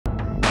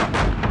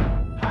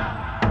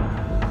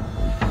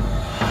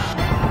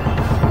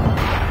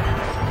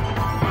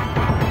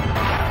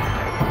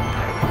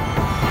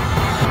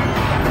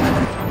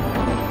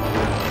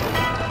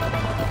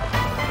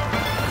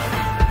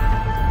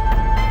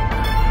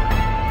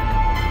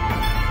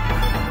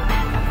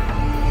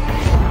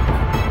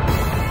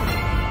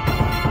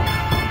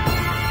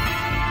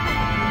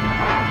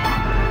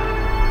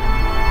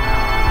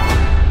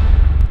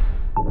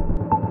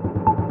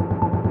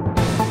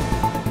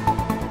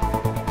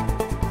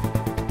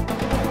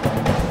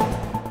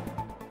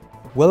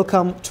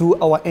Welcome to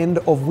our end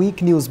of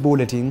week news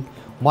bulletin.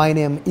 My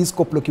name is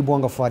Koplo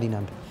Kibwanga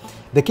Ferdinand.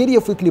 The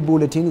KDF Weekly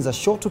Bulletin is a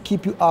show to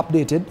keep you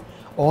updated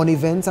on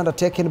events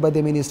undertaken by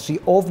the Ministry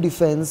of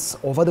Defense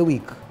over the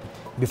week.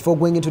 Before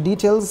going into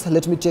details,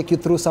 let me take you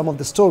through some of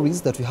the stories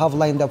that we have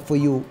lined up for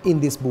you in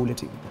this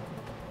bulletin.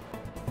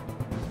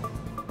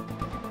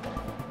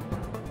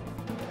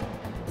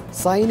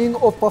 Signing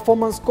of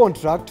performance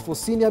contract for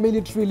senior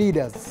military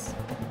leaders.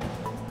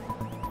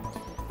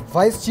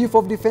 Vice Chief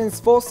of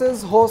Defense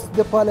Forces hosts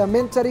the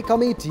Parliamentary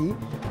Committee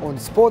on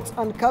Sports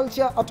and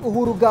Culture at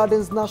Uhuru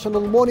Gardens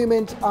National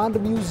Monument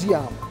and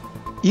Museum.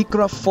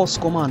 ICRA Force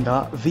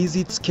Commander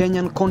visits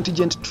Kenyan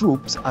contingent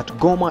troops at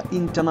Goma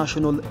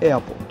International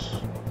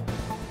Airport.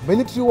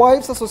 Military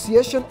Wives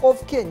Association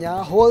of Kenya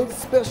holds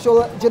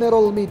special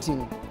general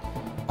meeting.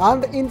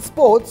 And in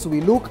sports,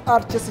 we look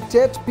at Chelsea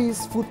State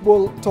Peace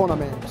Football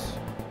Tournament.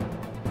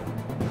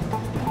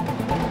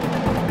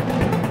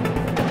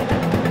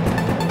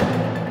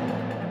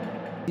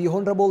 The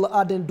Honorable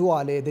Aden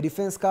Duale, the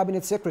Defense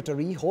Cabinet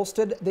Secretary,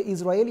 hosted the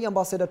Israeli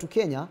ambassador to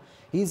Kenya,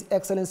 His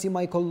Excellency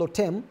Michael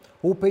Lotem,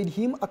 who paid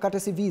him a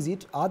courtesy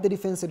visit at the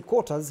defense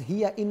headquarters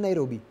here in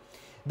Nairobi.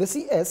 The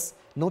CS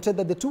noted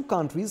that the two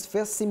countries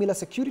face similar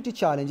security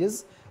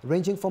challenges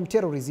ranging from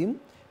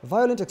terrorism,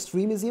 violent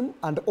extremism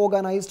and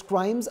organized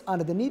crimes,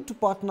 and the need to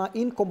partner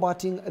in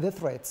combating the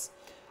threats.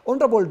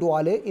 Honorable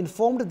Duale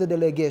informed the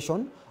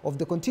delegation of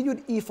the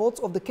continued efforts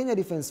of the Kenya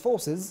Defense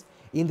Forces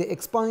in the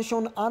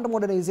expansion and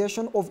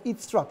modernization of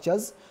its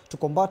structures to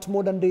combat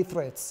modern-day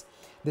threats.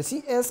 The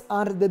CS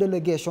and the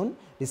delegation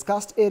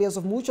discussed areas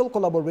of mutual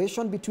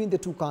collaboration between the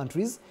two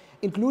countries,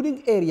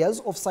 including areas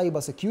of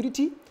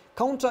cybersecurity,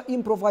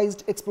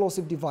 counter-improvised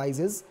explosive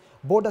devices,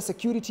 border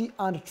security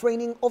and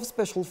training of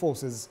special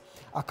forces.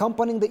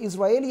 Accompanying the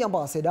Israeli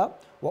ambassador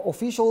were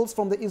officials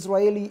from the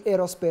Israeli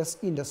aerospace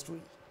industry.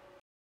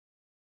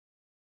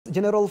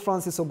 General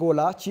Francis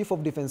Ogola, Chief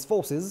of Defense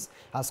Forces,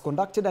 has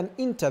conducted an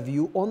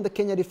interview on the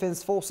Kenya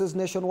Defense Forces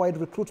nationwide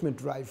recruitment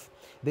drive.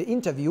 The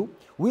interview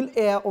will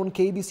air on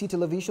KBC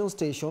television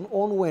station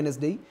on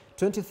Wednesday,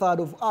 23rd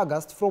of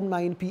August from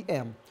 9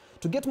 p.m.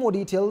 To get more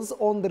details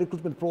on the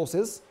recruitment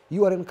process,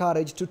 you are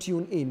encouraged to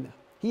tune in.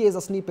 Here is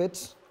a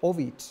snippet of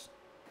it.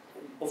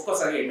 Of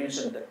course, I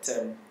mentioned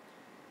that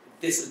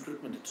this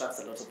recruitment attracts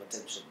a lot of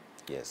attention.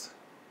 Yes.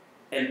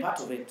 And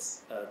part of it,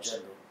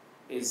 General,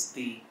 is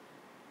the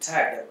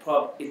tag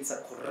that it's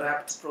a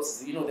corrupt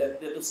process. You know,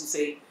 they also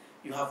say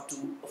you have to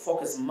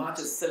fork as much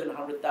as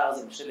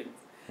 700,000 shillings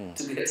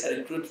to get a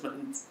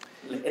recruitment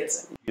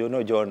letter. You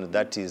know, John,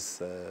 that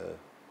is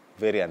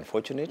very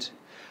unfortunate.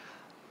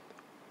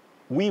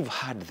 We've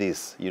had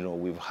this, you know,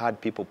 we've had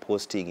people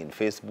posting in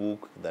Facebook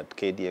that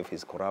KDF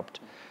is corrupt.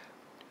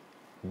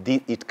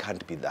 It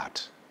can't be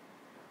that.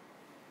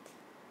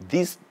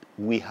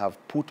 We have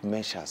put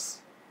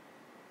measures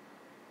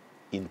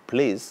in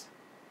place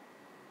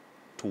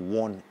to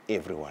warn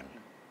everyone.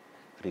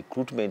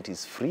 Recruitment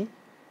is free,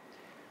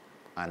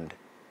 and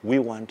we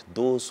want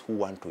those who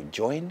want to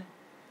join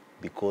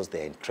because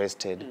they're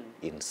interested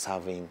in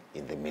serving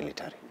in the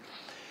military.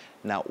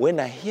 Now,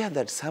 when I hear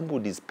that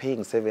somebody is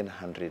paying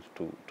 700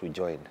 to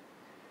join,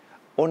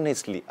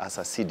 honestly, as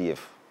a CDF,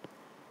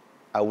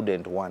 I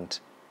wouldn't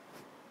want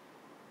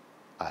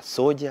a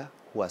soldier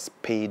who has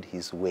paid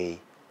his way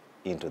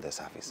into the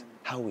service.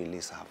 How will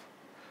he serve?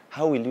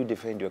 How will you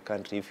defend your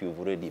country if you've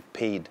already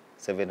paid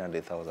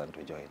 700,000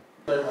 to join?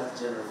 Very much,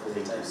 General, for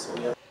the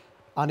time.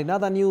 And in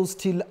other news,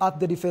 still at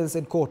the defense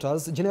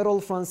headquarters,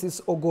 General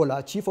Francis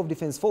Ogola, Chief of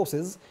Defense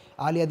Forces,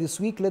 earlier this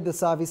week led the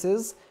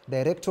services,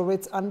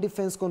 directorates and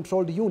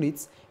defense-controlled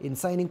units in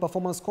signing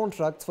performance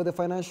contracts for the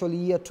financial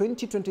year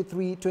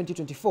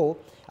 2023-2024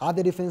 at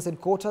the defense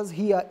headquarters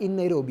here in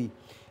Nairobi.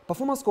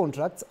 Performance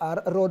contracts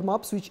are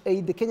roadmaps which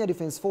aid the Kenya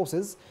Defense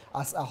Forces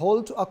as a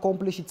whole to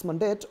accomplish its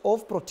mandate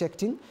of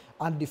protecting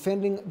and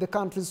defending the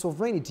country's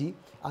sovereignty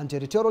and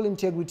territorial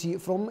integrity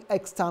from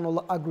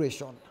external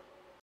aggression.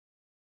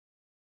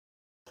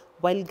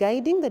 While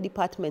guiding the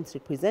department's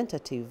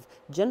representative,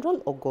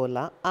 General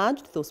Ogola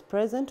urged those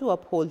present to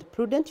uphold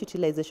prudent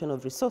utilization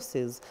of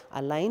resources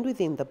aligned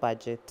within the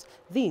budget.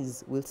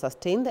 These will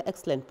sustain the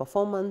excellent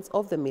performance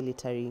of the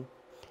military.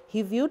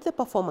 He viewed the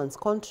performance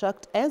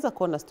contract as a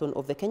cornerstone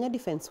of the Kenya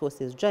Defense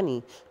Forces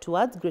journey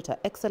towards greater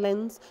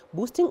excellence,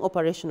 boosting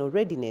operational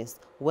readiness,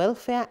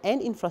 welfare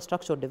and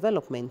infrastructure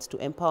development to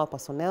empower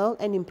personnel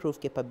and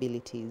improve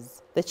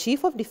capabilities. The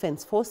Chief of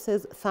Defense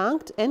Forces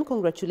thanked and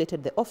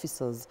congratulated the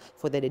officers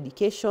for their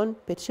dedication,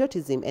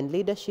 patriotism and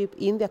leadership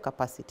in their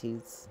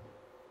capacities.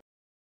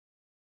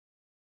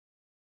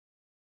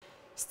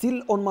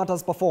 Still on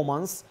matters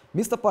performance,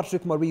 Mr.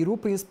 Patrick Mariru,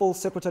 Principal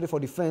Secretary for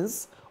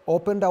Defense,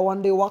 opened a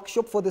one-day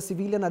workshop for the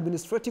civilian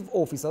administrative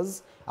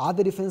officers at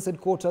the defense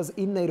headquarters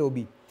in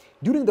Nairobi.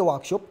 During the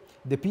workshop,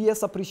 the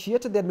PS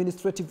appreciated the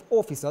administrative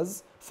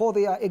officers for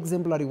their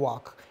exemplary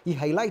work. He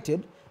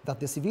highlighted that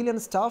the civilian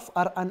staff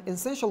are an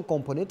essential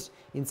component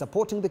in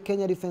supporting the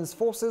Kenya Defense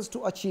Forces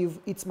to achieve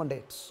its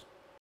mandate.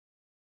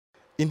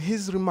 In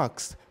his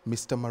remarks,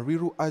 Mr.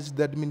 Mariru urged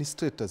the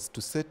administrators to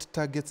set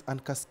targets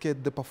and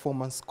cascade the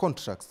performance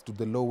contracts to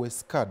the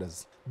lowest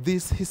cadres.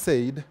 This, he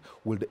said,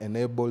 would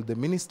enable the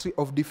Ministry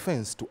of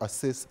Defense to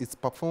assess its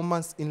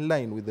performance in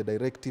line with the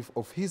directive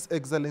of His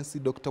Excellency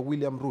Dr.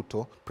 William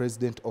Ruto,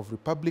 President of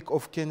Republic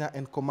of Kenya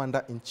and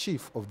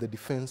Commander-in-Chief of the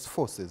Defense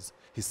Forces.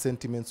 His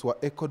sentiments were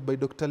echoed by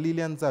Dr.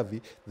 Lilian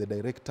Zavi, the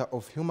Director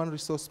of Human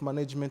Resource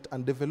Management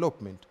and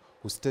Development,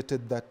 who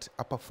stated that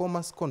a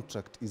performance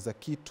contract is a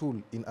key tool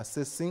in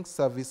assessing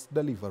service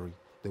delivery.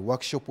 The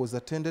workshop was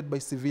attended by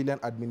civilian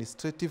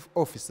administrative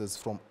officers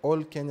from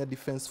all Kenya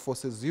Defense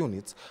Forces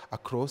units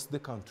across the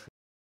country.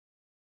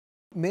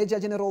 Major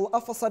General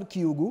Afasad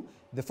Kiugu,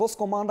 the Force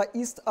Commander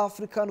East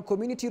African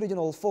Community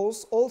Regional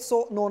Force,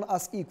 also known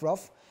as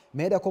ECRAF,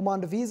 made a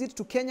command visit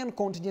to Kenyan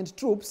contingent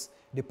troops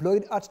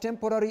deployed at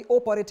temporary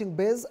operating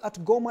base at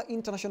Goma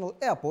International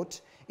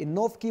Airport in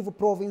North Kivu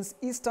Province,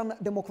 Eastern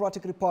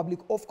Democratic Republic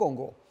of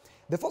Congo.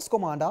 The Force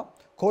Commander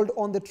called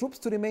on the troops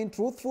to remain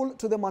truthful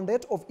to the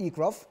mandate of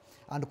ECRAF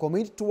and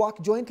commit to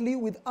work jointly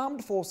with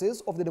armed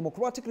forces of the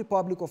Democratic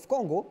Republic of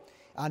Congo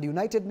and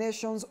United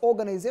Nations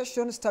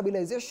Organization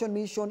Stabilization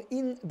Mission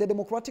in the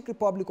Democratic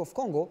Republic of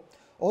Congo,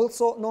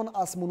 also known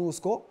as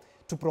MONUSCO,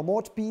 to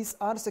promote peace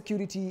and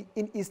security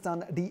in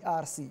Eastern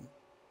DRC.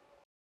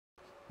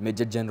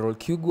 Major General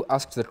Kiugu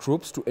asked the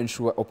troops to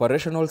ensure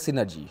operational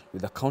synergy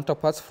with the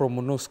counterparts from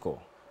MONUSCO,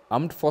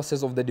 Armed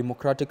Forces of the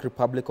Democratic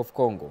Republic of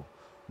Congo,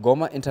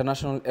 Goma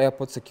International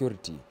Airport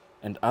Security,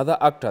 and other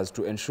actors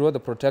to ensure the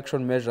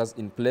protection measures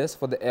in place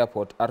for the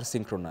airport are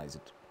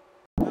synchronized.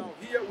 Now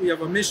here we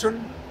have a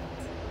mission.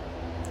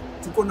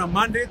 Tuko na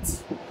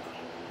mandate.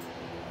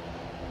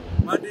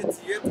 Mandate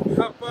yetu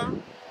hapa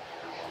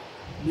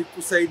ni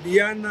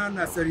kusaidiana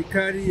na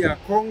serikali ya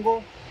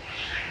Congo,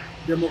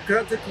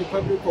 Democratic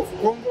Republic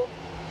of Congo,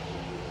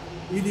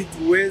 ili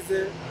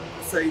tuweze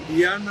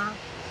kusaidiana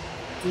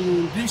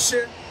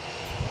turudishe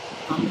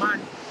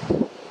amani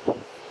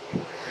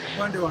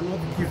upande wa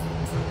North Kivu.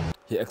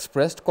 He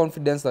expressed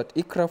confidence that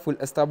ECRAF will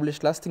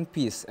establish lasting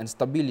peace and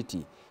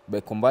stability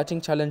by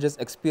combating challenges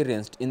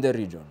experienced in the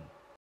region.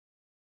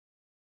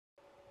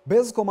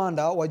 Base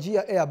Commander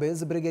Wajir Air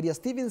Base Brigadier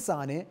Stephen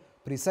Sane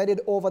presided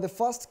over the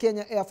first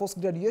Kenya Air Force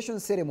graduation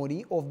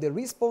ceremony of the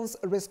Response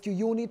Rescue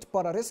Unit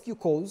Pararescue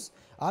Corps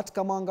at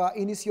Kamanga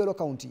in Isiolo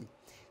County.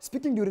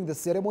 Speaking during the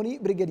ceremony,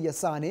 Brigadier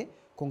Sane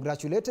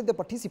congratulated the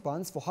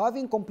participants for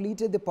having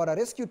completed the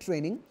pararescue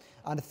training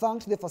and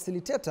thanked the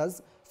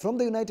facilitators from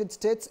the United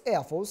States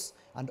Air Force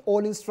and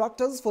all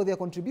instructors for their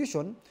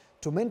contribution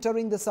to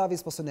mentoring the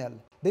service personnel.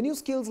 The new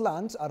skills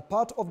learned are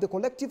part of the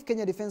collective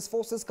Kenya Defense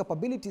Forces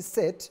capability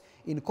set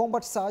in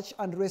combat search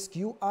and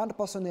rescue and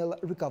personnel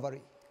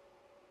recovery.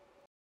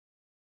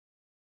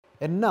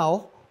 And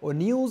now, on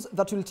news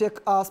that will take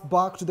us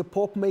back to the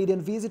Pope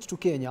maiden visit to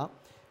Kenya,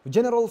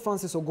 General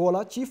Francis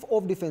Ogolla, Chief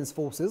of Defense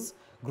Forces,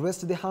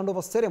 graced the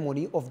handover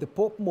ceremony of the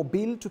Pope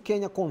Mobile to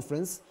Kenya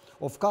Conference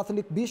of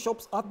Catholic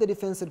Bishops at the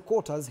Defense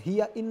Headquarters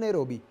here in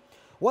Nairobi.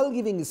 While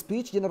giving his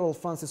speech, General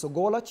Francis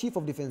Ogolla, Chief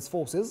of Defense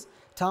Forces,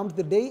 termed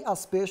the day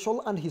as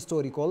special and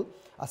historical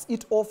as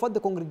it offered the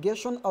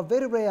congregation a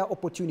very rare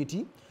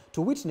opportunity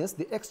to witness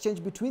the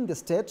exchange between the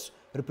state,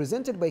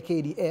 represented by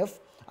KDF,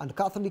 and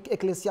Catholic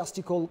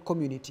ecclesiastical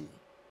community.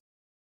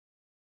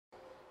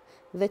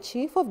 The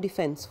Chief of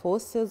Defense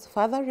Forces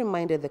further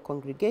reminded the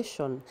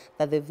congregation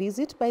that the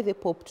visit by the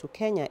Pope to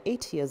Kenya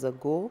 8 years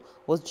ago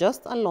was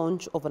just a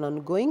launch of an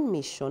ongoing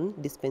mission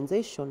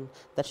dispensation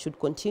that should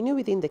continue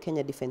within the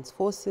Kenya Defense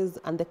Forces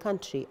and the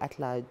country at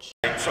large.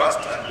 I trust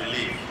and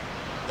believe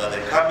that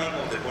the coming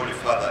of the Holy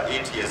Father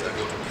 8 years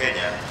ago to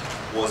Kenya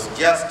was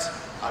just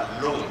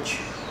a launch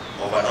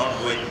of an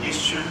ongoing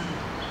mission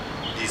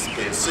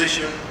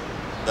dispensation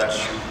that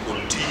should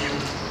continue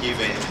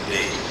even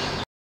today.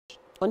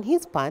 On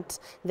his part,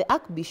 the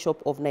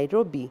Archbishop of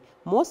Nairobi,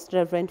 Most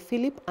Reverend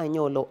Philip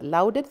Anyolo,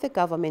 lauded the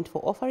government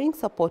for offering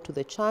support to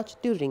the church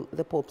during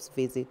the Pope's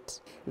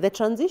visit. The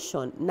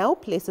transition now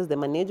places the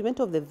management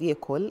of the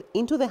vehicle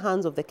into the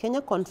hands of the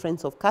Kenya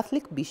Conference of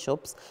Catholic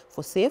Bishops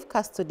for safe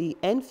custody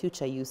and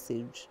future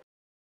usage.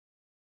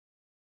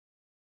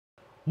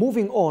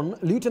 Moving on,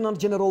 Lieutenant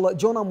General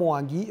John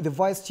Mwangi, the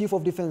Vice Chief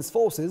of Defense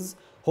Forces,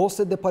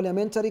 hosted the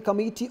Parliamentary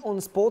Committee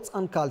on Sports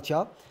and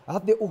Culture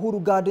at the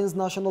Uhuru Gardens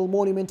National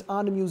Monument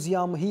and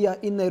Museum here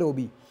in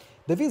Nairobi.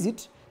 The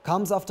visit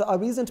comes after a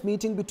recent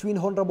meeting between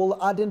Honorable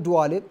Aden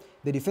Duale,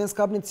 the Defense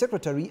Cabinet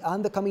Secretary,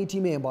 and the committee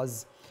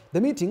members.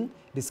 The meeting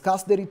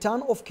discussed the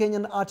return of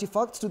Kenyan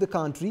artifacts to the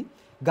country,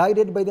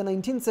 guided by the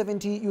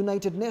 1970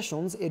 United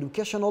Nations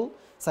Educational,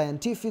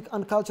 Scientific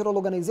and Cultural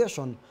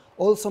Organization,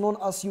 also known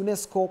as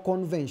UNESCO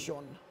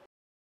Convention.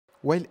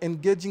 While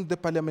engaging the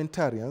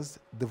parliamentarians,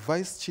 the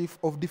Vice Chief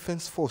of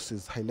Defense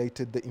Forces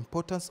highlighted the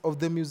importance of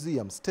the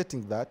museum,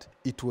 stating that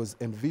it was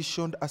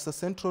envisioned as a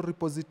central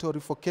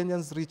repository for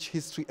Kenya's rich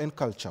history and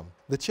culture.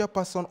 The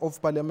chairperson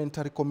of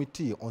Parliamentary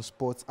Committee on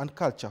Sports and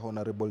Culture,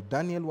 Honorable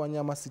Daniel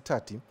Wanyama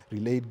Sitati,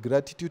 relayed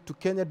gratitude to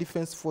Kenya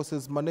Defense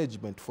Forces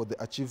management for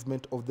the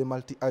achievement of the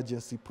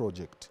multi-agency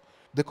project.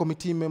 The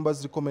committee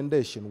members'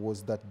 recommendation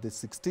was that the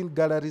 16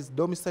 galleries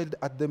domiciled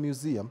at the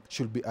museum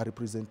should be a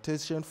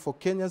representation for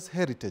Kenya's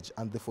heritage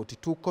and the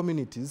 42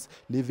 communities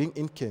living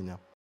in Kenya.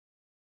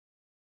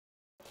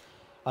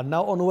 And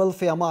now on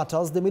welfare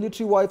matters, the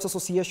Military Wives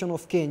Association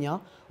of Kenya,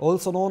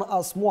 also known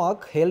as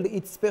MWAC, held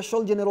its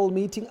special general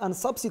meeting and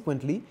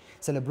subsequently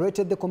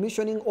celebrated the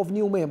commissioning of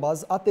new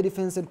members at the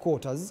Defence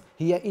Headquarters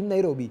here in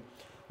Nairobi.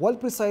 While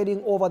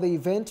presiding over the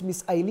event,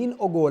 Ms. Eileen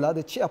Ogola,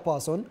 the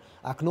chairperson,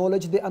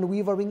 acknowledged the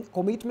unwavering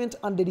commitment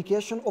and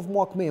dedication of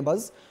MWAC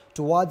members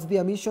towards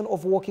their mission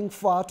of working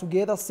far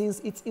together since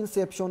its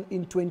inception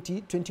in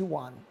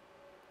 2021.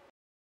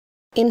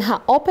 In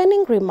her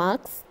opening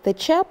remarks, the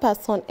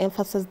chairperson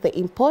emphasized the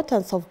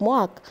importance of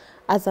MWAC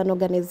as an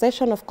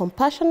organization of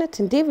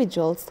compassionate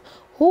individuals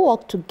who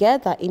work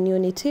together in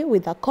unity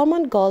with a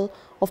common goal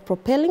of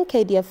propelling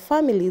KDF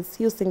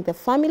families using the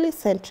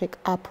family-centric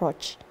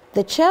approach.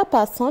 The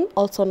chairperson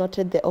also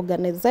noted the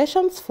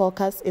organization's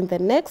focus in the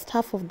next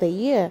half of the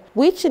year,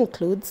 which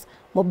includes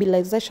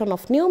mobilization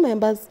of new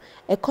members,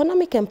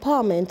 economic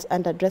empowerment,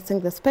 and addressing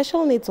the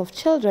special needs of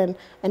children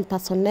and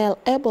personnel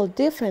able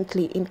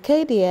differently in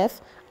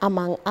KDF,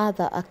 among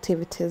other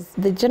activities.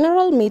 The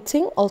general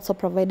meeting also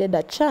provided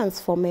a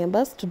chance for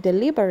members to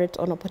deliberate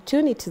on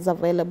opportunities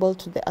available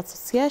to the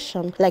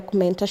association, like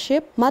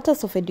mentorship,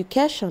 matters of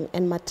education,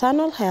 and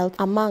maternal health,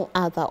 among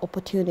other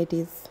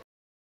opportunities.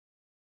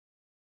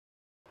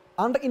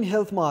 And in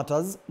health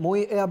matters,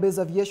 Moi Air Base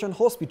Aviation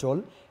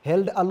Hospital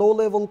held a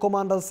low-level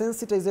commander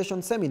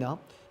sensitization seminar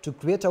to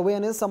create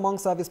awareness among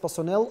service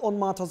personnel on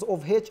matters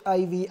of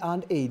HIV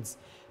and AIDS.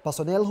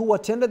 Personnel who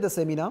attended the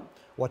seminar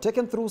were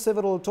taken through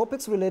several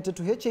topics related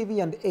to HIV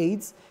and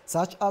AIDS,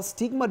 such as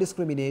stigma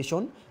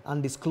discrimination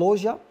and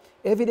disclosure,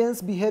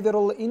 evidence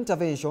behavioral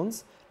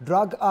interventions,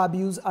 drug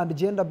abuse, and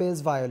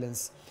gender-based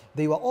violence.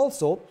 They were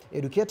also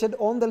educated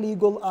on the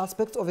legal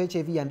aspects of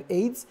HIV and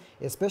AIDS,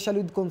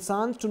 especially with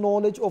concerns to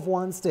knowledge of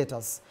one's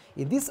status.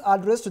 In this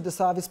address to the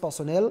service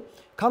personnel,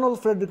 Colonel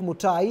Frederick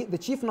Mutai, the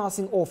Chief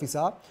Nursing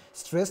Officer,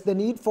 stressed the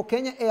need for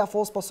Kenya Air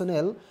Force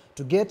personnel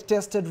to get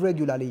tested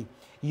regularly.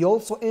 He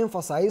also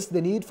emphasized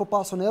the need for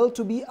personnel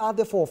to be at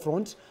the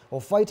forefront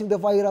of fighting the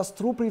virus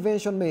through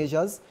prevention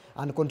measures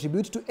and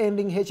contribute to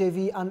ending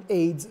HIV and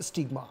AIDS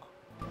stigma.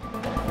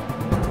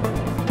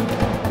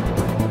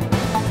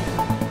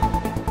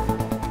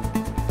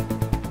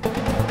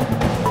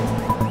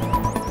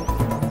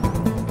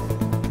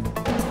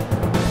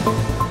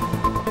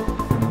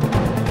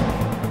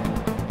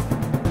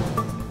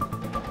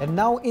 And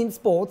now in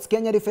sports,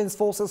 Kenya Defence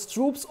Forces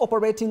troops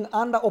operating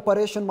under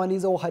Operation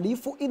Maliza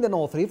Uhalifu in the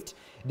North Rift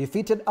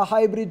defeated a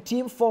hybrid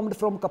team formed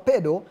from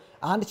Kapedo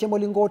and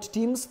Chemolingot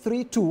teams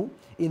 3-2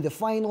 in the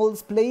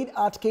finals played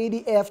at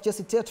KDF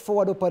Chesitet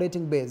Forward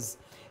Operating Base.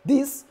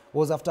 This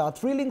was after a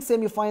thrilling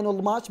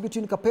semi-final match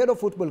between Kapedo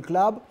Football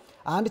Club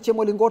and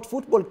Chemolingot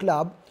Football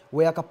Club,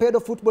 where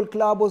Kapedo Football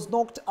Club was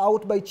knocked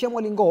out by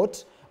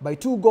Chemolingot by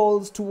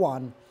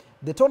 2-1.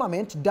 The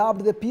tournament,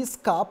 dubbed the Peace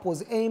Cup,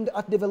 was aimed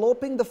at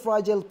developing the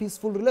fragile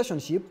peaceful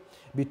relationship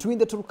between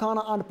the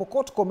Turkana and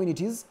Pokot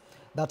communities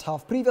that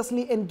have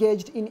previously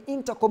engaged in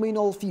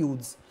intercommunal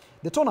feuds.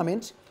 The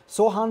tournament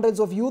saw hundreds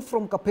of youth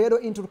from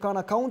Kapedo in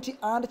Turkana County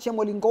and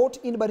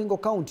Chemolingot in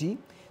Baringo County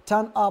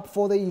turn up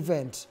for the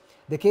event.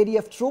 The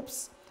KDF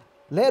troops,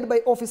 led by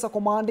Officer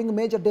Commanding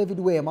Major David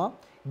Wema,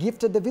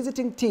 gifted the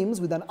visiting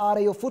teams with an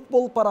array of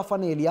football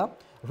paraphernalia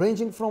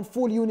ranging from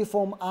full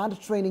uniform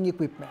and training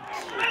equipment.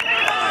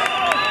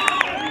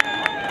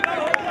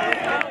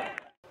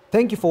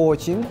 Thank you for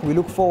watching. We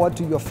look forward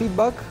to your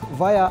feedback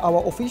via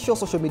our official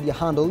social media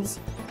handles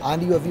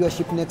and your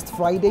viewership next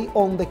Friday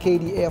on the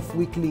KDF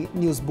Weekly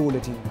News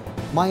Bulletin.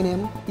 My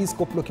name is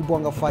Koplo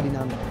Kibwanga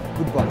Ferdinand.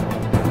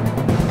 Goodbye.